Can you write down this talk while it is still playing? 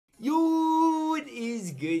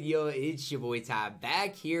is good, yo? It's your boy Ty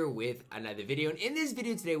back here with another video. And in this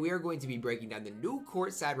video today, we are going to be breaking down the new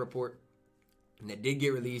Courtside report that did get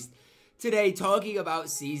released today, talking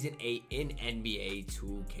about Season 8 in NBA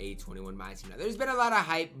 2K21 MyTEAM. Now, there's been a lot of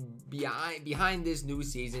hype behind this new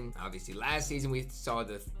season. Obviously, last season we saw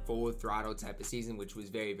the full throttle type of season, which was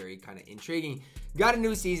very, very kind of intriguing. Got a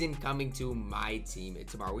new season coming to MyTEAM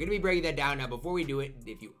tomorrow. We're going to be breaking that down. Now, before we do it,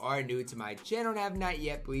 if you are new to my channel and have not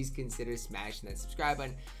yet, please consider smashing that subscribe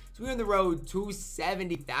button. So we're on the road to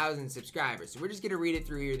 70,000 subscribers. So we're just going to read it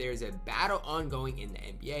through here. There's a battle ongoing in the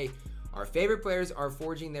NBA. Our favorite players are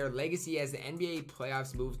forging their legacy as the NBA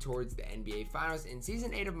playoffs move towards the NBA Finals. In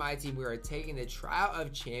Season 8 of MyTEAM, we are taking the Trial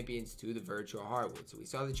of Champions to the virtual hardwood. So we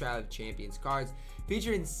saw the Trial of Champions cards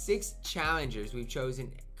featuring 6 challengers. We've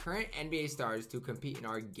chosen current NBA stars to compete in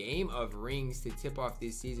our Game of Rings to tip off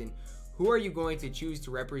this season. Who are you going to choose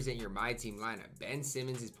to represent your MyTEAM lineup? Ben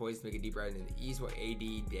Simmons is poised to make a deep run in the East, while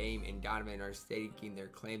AD, Dame, and Donovan are staking their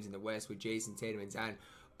claims in the West, with Jason Tatum and Zion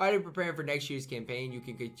already preparing for next year's campaign. You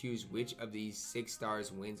can choose which of these 6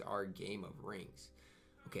 stars wins our Game of Rings.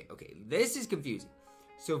 Okay, this is confusing.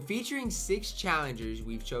 So featuring 6 challengers,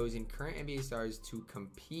 we've chosen current NBA stars to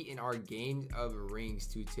compete in our Game of Rings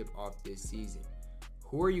to tip off this season.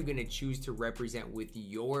 Who are you going to choose to represent with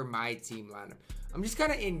your MyTEAM lineup? I'm just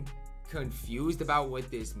kind of confused about what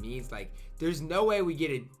this means. Like, there's no way we get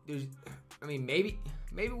it. I mean, maybe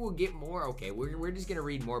we'll get more. Okay, we're just gonna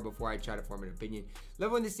read more before I try to form an opinion.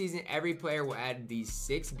 Level 1 this season, every player will add these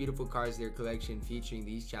 6 beautiful cards to their collection featuring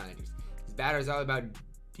these challengers. This battle is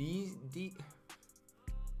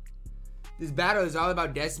all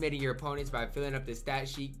about decimating your opponents by filling up the stat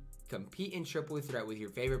sheet. Compete in triple threat with your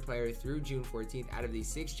favorite player through June 14th. Out of these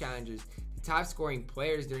 6 challengers, the top scoring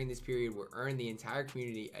players during this period will earn the entire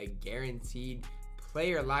community a guaranteed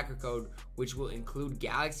player locker code, which will include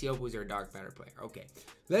Galaxy Opals or Dark Matter player. Okay,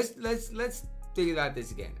 let's think about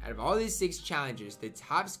this again. Out of all these 6 challengers, the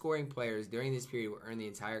top scoring players during this period will earn the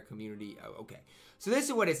entire community. Okay, so this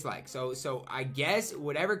is what it's like. So I guess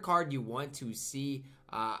whatever card you want to see,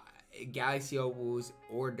 Galaxy Opals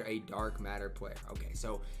or a Dark Matter player. Okay,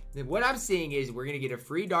 so what I'm seeing is we're gonna get a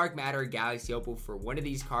free Dark Matter Galaxy Opal for one of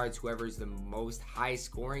these cards, whoever is the most high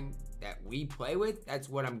scoring that we play with. That's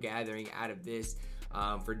what I'm gathering out of this.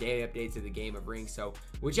 For daily updates of the Game of Rings. So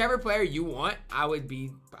whichever player you want,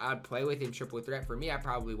 I'd play with in triple threat. For me, I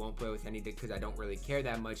probably won't play with anything because I don't really care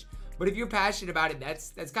that much. But if you're passionate about it,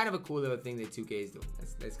 that's kind of a cool little thing that 2K is doing.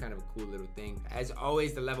 That's kind of a cool little thing. As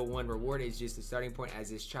always, the level 1 reward is just the starting point, as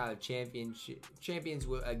this Trial of Champions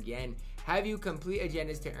will again have you complete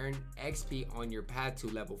agendas to earn XP on your path to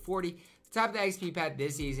level 40. Top of the XP path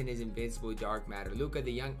this season is Invincible Dark Matter Luka.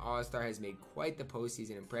 The young all-star has made quite the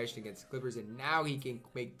postseason impression against the Clippers, and now he can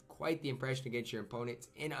make quite the impression against your opponents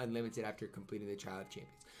in Unlimited after completing the Trial of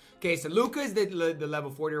Champions. Okay, so Luka is the level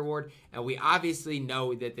 40 reward, and we obviously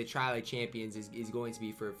know that the Trial of Champions is going to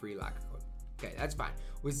be for a free locker code. Okay, that's fine.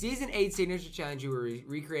 With Season 8 Signature Challenge, you will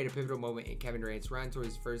recreate a pivotal moment in Kevin Durant's run towards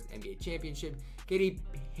his first NBA championship. KD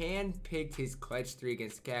handpicked his clutch 3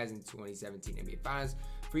 against the Cavs in 2017 NBA Finals.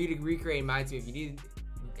 For you to recreate MyTEAM, if you need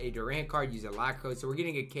a Durant card, use a locker code. So we're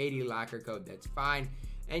getting a KD locker code. That's fine.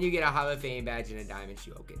 And you get a Hall of Fame badge and a diamond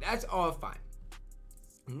shoe. Okay, that's all fine.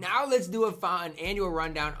 Now let's do an annual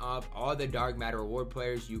rundown of all the Dark Matter reward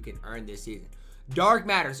players you can earn this season. Dark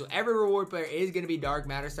Matter. So every reward player is going to be Dark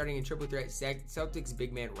Matter. Starting in triple threat, Celtics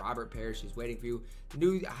big man Robert Parrish is waiting for you. The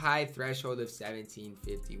new high threshold of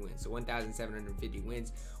 1,750 wins. So 1,750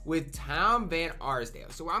 wins with Tom Van Arsdale.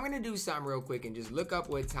 So I'm going to do something real quick and just look up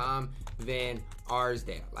what Tom Van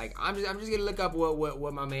Arsdale. Like, I'm just going to look up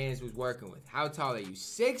what my man was working with. How tall are you?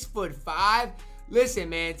 6'5"? Listen,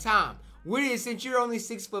 man, Tom. Since you're only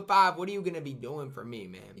 6'5", what are you going to be doing for me,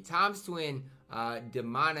 man? Tom's twin,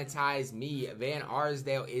 Demonetize Me, Van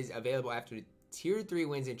Arsdale, is available after tier 3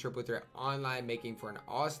 wins in triple threat online, making for an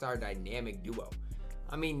all-star dynamic duo.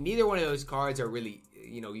 I mean, neither one of those cards are really,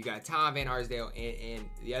 you got Tom Van Arsdale and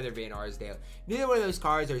the other Van Arsdale. Neither one of those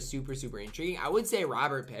cards are super intriguing. I would say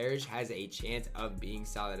Robert Parrish has a chance of being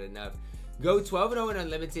solid enough. Go 12-0 in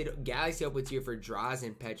Unlimited Galaxy Opal tier for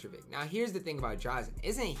Drazen Petrovic. Now, here's the thing about Drazen.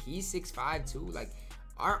 Isn't he 6'5" too? Like,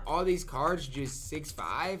 aren't all these cards just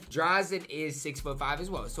 6'5"? Drazen is 6'5" as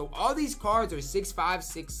well. So all these cards are 6'5",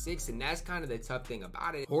 6'6", and that's kind of the tough thing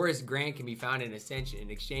about it. Horace Grant can be found in Ascension in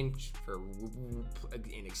exchange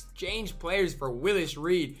players for Willis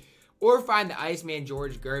Reed. Or find the Iceman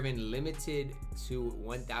George Gervin limited to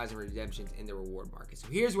 1,000 redemptions in the reward market. So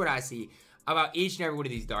here's what I see about each and every one of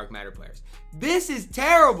these Dark Matter players. This is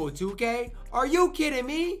terrible, 2K. Are you kidding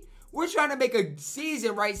me? We're trying to make a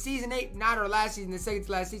season, right? Season 8, not our last season, the second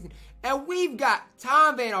to last season. And we've got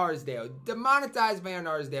Tom Van Arsdale, demonetized Van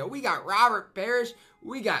Arsdale. We got Robert Parrish.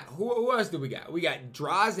 We got, who else do we got? We got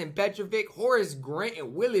Drazen Petrovic, Horace Grant,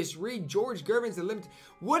 and Willis Reed, George Gervin's the limit.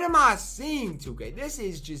 What am I seeing, 2K? This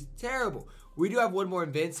is just terrible. We do have one more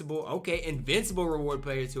Invincible. Okay, Invincible reward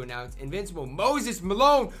player to announce. Invincible Moses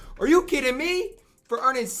Malone. Are you kidding me? For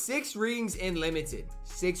earning 6 rings in limited.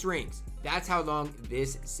 6 rings. That's how long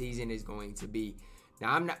this season is going to be.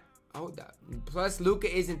 Now, I'm not... Hold up. Plus, Luka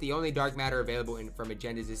isn't the only dark matter available from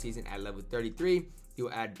agendas this season at level 33.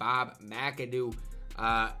 You'll add Bob McAdoo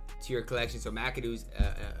to your collection. So McAdoo's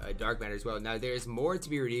a dark matter as well. Now, there's more to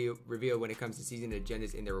be revealed when it comes to season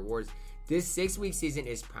agendas and the rewards. This 6-week season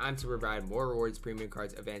is primed to provide more rewards, premium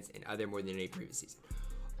cards, events, and other more than a previous season.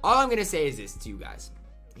 All I'm going to say is this to you guys.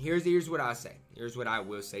 Here's what I'll say. Here's what I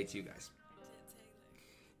will say to you guys.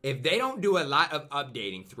 If they don't do a lot of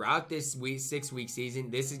updating throughout this 6-week season,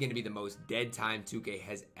 this is going to be the most dead time 2K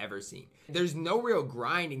has ever seen. There's no real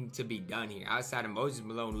grinding to be done here outside of Moses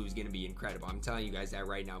Malone, who's going to be incredible. I'm telling you guys that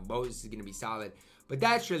right now. Moses is going to be solid. But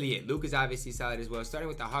that's really it. Luka's obviously solid as well. Starting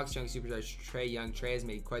with the Hawks young superstars, Trae Young. Trae has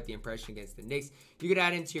made quite the impression against the Knicks. You could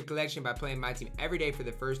add into your collection by playing my team every day for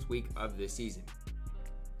the first week of the season.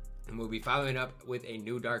 And we'll be following up with a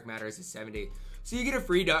new Dark Matter as a 7-day. So you get a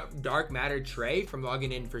free Dark Matter Trae from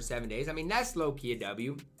logging in for 7 days. I mean, that's low-key a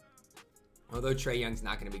W. Although Trae Young's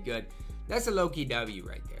not going to be good. That's a low-key W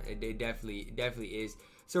right there. It definitely is.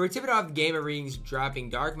 So we're tipping off Game of Rings, dropping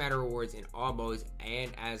Dark Matter rewards in all modes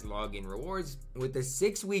and as login rewards. With the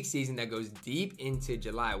 6-week season that goes deep into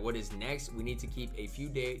July, what is next? We need to keep a few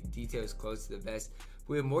details close to the vest.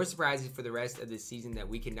 We have more surprises for the rest of the season that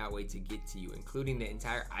we cannot wait to get to you, including the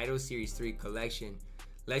entire Idol Series 3 collection.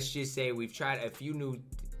 Let's just say we've tried a few new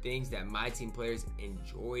things that my team players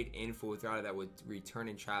enjoyed in Full Throttle that would return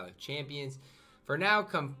in Trial of Champions. For now,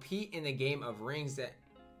 compete in the Game of Rings that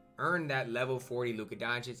earn that level 40 Luka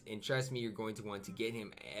Doncic, and trust me, you're going to want to get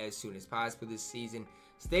him as soon as possible this season.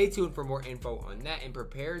 Stay tuned for more info on that and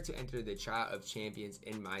prepare to enter the Trial of Champions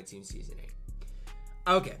in my team Season 8.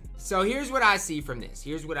 Okay, so here's what I see from this.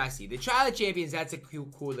 Here's what I see. The Trial of Champions, that's a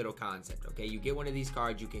cool little concept, okay? You get one of these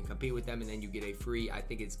cards, you can compete with them, and then you get a free, I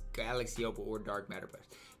think it's Galaxy Opal or Dark Matter players.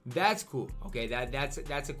 That's cool, okay?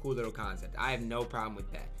 That's a cool little concept. I have no problem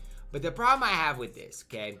with that. But the problem I have with this,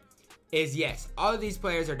 okay, is yes, all of these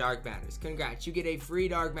players are Dark Matters. Congrats, you get a free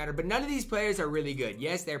Dark Matter, but none of these players are really good.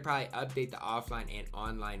 Yes, they'll probably update the offline and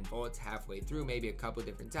online vaults halfway through, maybe a couple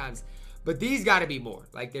different times. But these got to be more.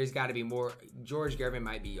 Like, there's got to be more. George Gervin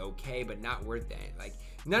might be okay, but not worth that. Like,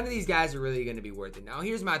 none of these guys are really going to be worth it. Now,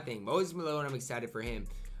 here's my thing. Moses Malone, I'm excited for him.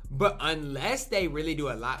 But unless they really do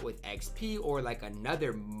a lot with XP or, like,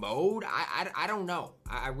 another mode, I don't know.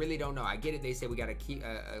 I really don't know. I get it. They say we got to keep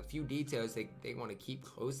a few details they want to keep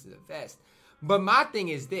close to the vest. But my thing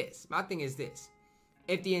is this.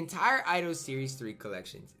 If the entire Idol Series 3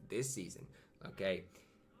 collections this season, okay,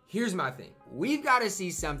 here's my thing. We've got to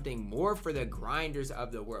see something more for the grinders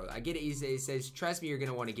of the world. I get it. It says, trust me, you're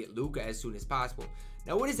going to want to get Luka as soon as possible.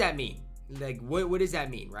 Now, what does that mean? Like, what does that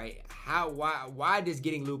mean, right? Why does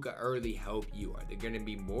getting Luka early help you? Are there going to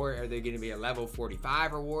be more? Are there going to be a level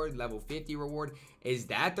 45 reward, level 50 reward? Is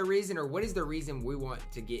that the reason? Or what is the reason we want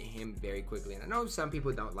to get him very quickly? And I know some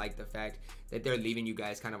people don't like the fact that they're leaving you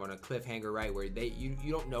guys kind of on a cliffhanger, right? Where you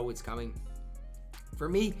don't know what's coming. For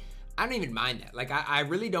me, I don't even mind that. Like, I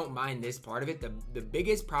really don't mind this part of it. The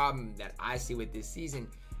biggest problem that I see with this season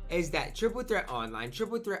is that Triple Threat Online,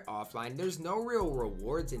 Triple Threat Offline, there's no real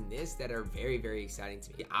rewards in this that are very, very exciting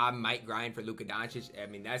to me. I might grind for Luka Doncic. I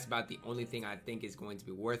mean, that's about the only thing I think is going to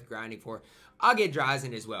be worth grinding for. I'll get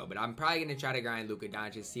Drazen as well, but I'm probably going to try to grind Luka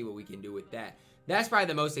Doncic, see what we can do with that. That's probably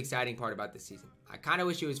the most exciting part about the season. I kind of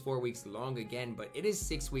wish it was 4 weeks long again, but it is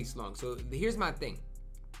 6 weeks long. So here's my thing.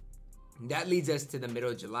 That leads us to the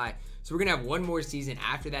middle of July. So we're going to have one more season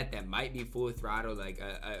after that might be Full Throttle, like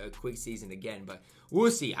a quick season again. But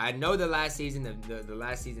we'll see. I know the last season, the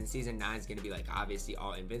last season, Season 9 is going to be like obviously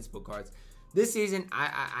all Invincible cards. This season,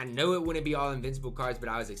 I know it wouldn't be all Invincible cards, but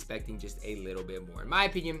I was expecting just a little bit more. In my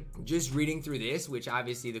opinion, just reading through this, which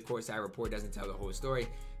obviously the Courtside report doesn't tell the whole story,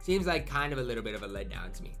 seems like kind of a little bit of a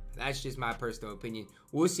letdown to me. That's just my personal opinion.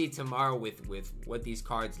 We'll see tomorrow with what these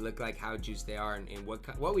cards look like, how juiced they are, and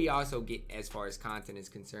what we also get as far as content is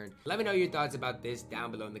concerned. Let me know your thoughts about this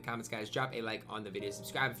down below in the comments, guys. Drop a like on the video.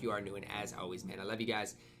 Subscribe if you are new. And as always, man, I love you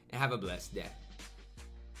guys. And have a blessed day.